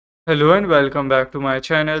Hello and welcome back to my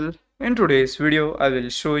channel. In today's video, I will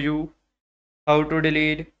show you how to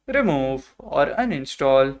delete, remove or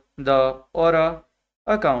uninstall the Aura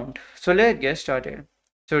account. So let's get started.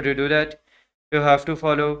 So to do that, you have to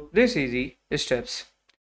follow these easy steps.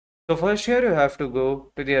 So first here you have to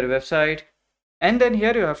go to their website and then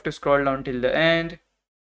here you have to scroll down till the end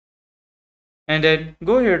and then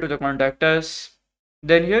go here to the contact us.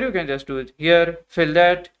 Then here you can just do it here, fill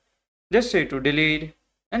that, just say to delete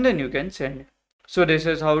and then you can send. So this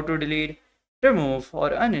is how to delete, remove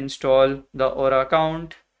or uninstall the Aura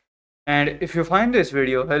account. And if you find this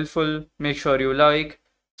video helpful, make sure you like,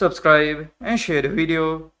 subscribe and share the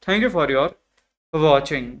video. Thank you for your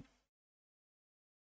watching.